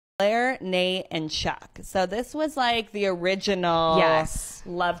Blair, Nate, and Chuck. So this was like the original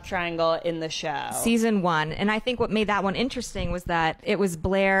love triangle in the show. Season 1. And I think what made that one interesting was that it was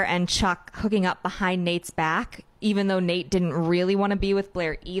Blair and Chuck hooking up behind Nate's back, even though Nate didn't really want to be with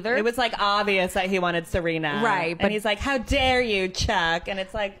Blair either. It was like obvious that he wanted Serena. Right. And he's like, how dare you, Chuck? And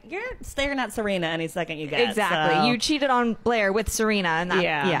it's like, you're staring at Serena any second you get. Exactly. So. You cheated on Blair with Serena. And that,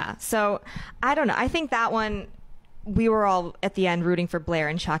 yeah. So I don't know. I think that one, we were all at the end rooting for Blair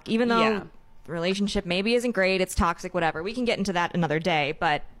and Chuck, even though the relationship maybe isn't great, it's toxic, whatever. We can get into that another day.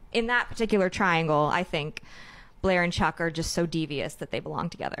 But in that particular triangle, I think Blair and Chuck are just so devious that they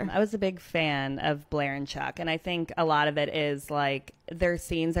belong together. I was a big fan of Blair and Chuck, and I think a lot of it is like their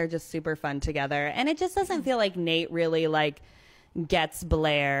scenes are just super fun together, and it just doesn't feel like Nate really like gets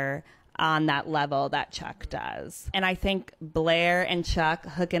Blair on that level that Chuck does. And I think Blair and Chuck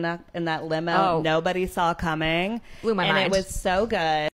hooking up in that limo, nobody saw coming. Blew my mind. And it was so good.